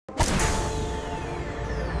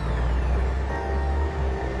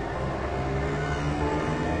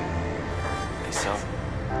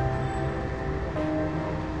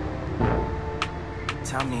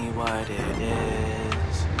Tell me what it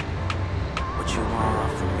is. What you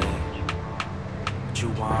want from me? What you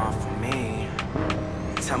want from me?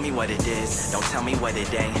 Tell me what it is, don't tell me what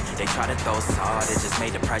it ain't. They try to throw salt, it just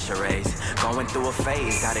made the pressure raise. Going through a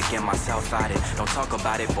phase, gotta get myself out it. Don't talk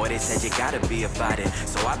about it, boy, they said you gotta be about it.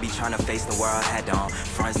 So I be trying to face the world head on.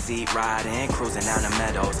 Front seat riding, cruising down the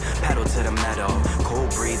meadows. Pedal to the meadow, cool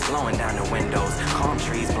breeze blowing down the windows. Calm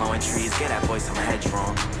trees, blowing trees, get that boy some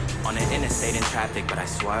headroom. On the interstate in traffic, but I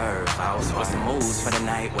swerve out. What's the moves for the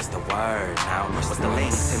night? What's the word now? What's the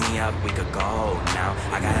link? Hit me up, we could go now.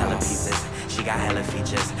 I got hella pieces, she got hella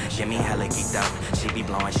features. Jimmy hella geeked up, she be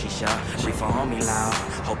blowing shisha. Reefer on me loud,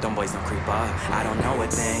 hope them boys don't creep up. I don't know a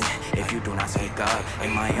thing if you do not speak up.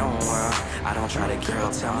 In my own world, I don't try to keep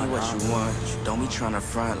up. Tell me what you want, don't be tryna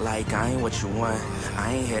front like I ain't what you want.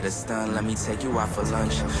 I ain't here to stun, let me take you out for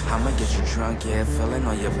lunch. I'ma get you drunk, yeah, filling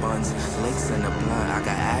on your buns. Licks in the blunt, I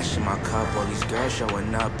got ash in my cup. All these girls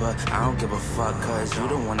showing up, but I don't give a fuck. Cause you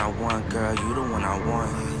the one I want, girl, you the one I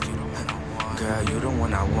want. Girl, you the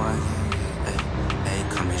one I want. Hey,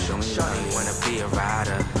 come and show me shorty wanna be a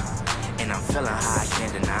rider. And I'm feeling high, I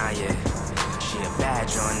can't deny it. She a bad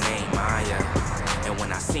joint named Maya. And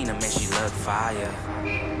when I seen her, man, she looked fire.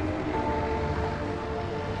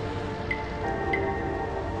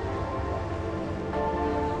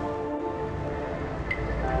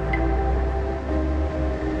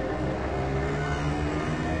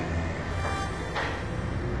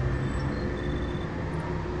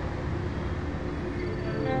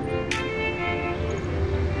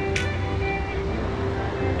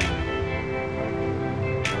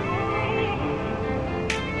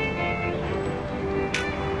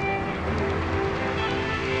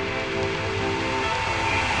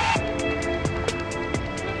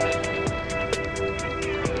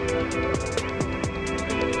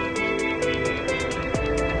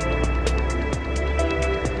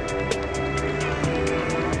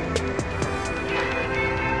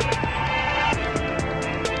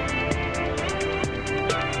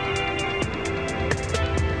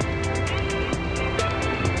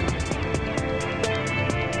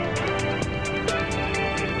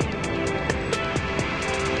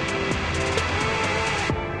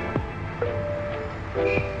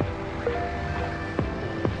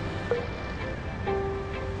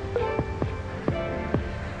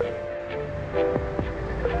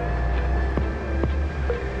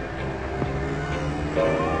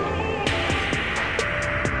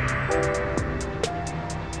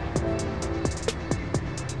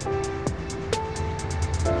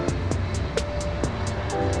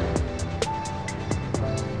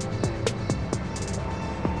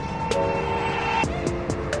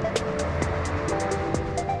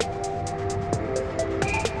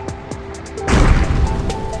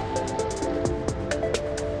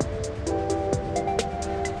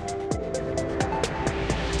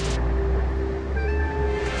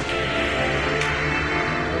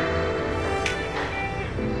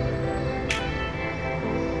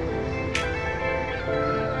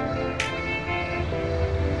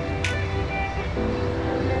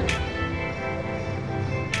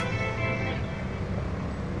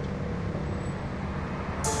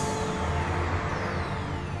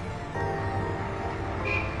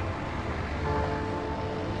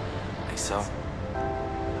 So,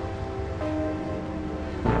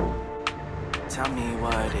 tell me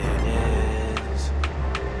what it is.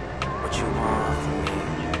 What you want from me?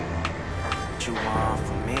 What you want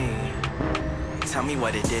from me? Tell me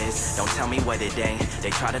what it is, don't tell me what it ain't. They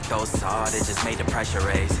try to throw salt, it just made the pressure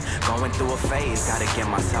raise. Going through a phase, gotta get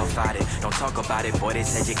myself out it. Don't talk about it, boy, they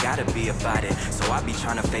said you gotta be about it. So I be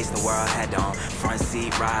trying to face the world head on. Front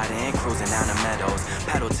seat riding, cruising down the meadows.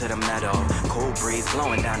 Pedal to the meadow, cool breeze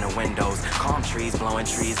blowing down the windows. Calm trees, blowing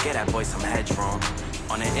trees, get that boy some headroom.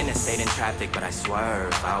 On the interstate in traffic, but I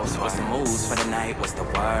swerve out. What's the moves for the night? What's the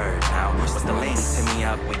word now? What's the link? Hit me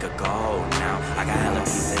up, we could go now. I got hella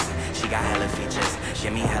pieces, she got hella features.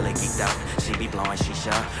 Jimmy hella geeked up, she be blowing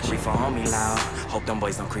shisha. Reefer on me loud, hope them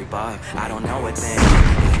boys don't creep up. I don't know a thing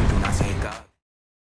if you do not speak up.